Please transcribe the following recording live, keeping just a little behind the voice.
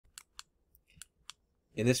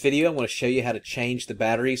In this video, I'm going to show you how to change the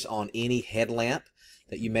batteries on any headlamp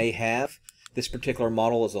that you may have. This particular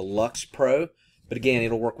model is a LuxPro, but again,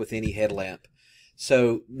 it'll work with any headlamp.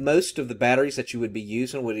 So most of the batteries that you would be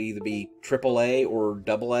using would either be AAA or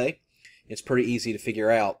AA. It's pretty easy to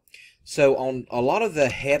figure out. So on a lot of the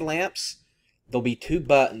headlamps, there'll be two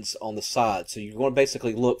buttons on the side. So you're going to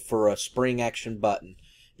basically look for a spring action button,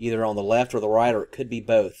 either on the left or the right, or it could be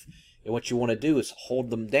both. And what you want to do is hold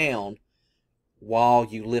them down while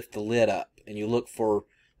you lift the lid up, and you look for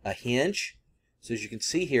a hinge. So as you can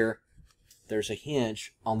see here, there's a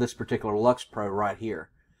hinge on this particular LuxPro right here.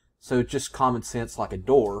 So just common sense, like a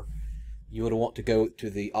door, you would want to go to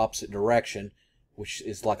the opposite direction, which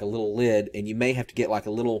is like a little lid, and you may have to get like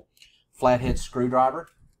a little flathead screwdriver.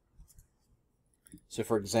 So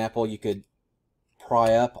for example, you could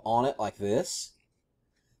pry up on it like this,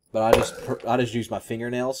 but I just use my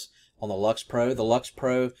fingernails on the LuxPro. The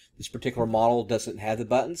LuxPro, this particular model, doesn't have the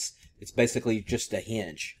buttons. It's basically just a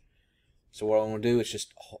hinge. So what I'm going to do is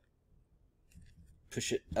just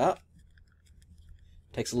push it up.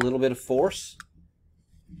 Takes a little bit of force,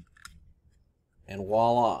 and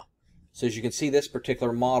voila. So as you can see, this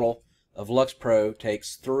particular model of LuxPro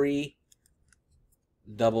takes 3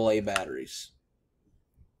 AA batteries.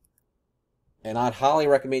 And I'd highly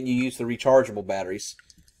recommend you use the rechargeable batteries.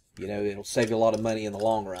 You know, it'll save you a lot of money in the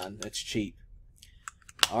long run. It's cheap.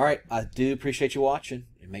 Alright, I do appreciate you watching,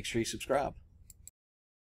 and make sure you subscribe.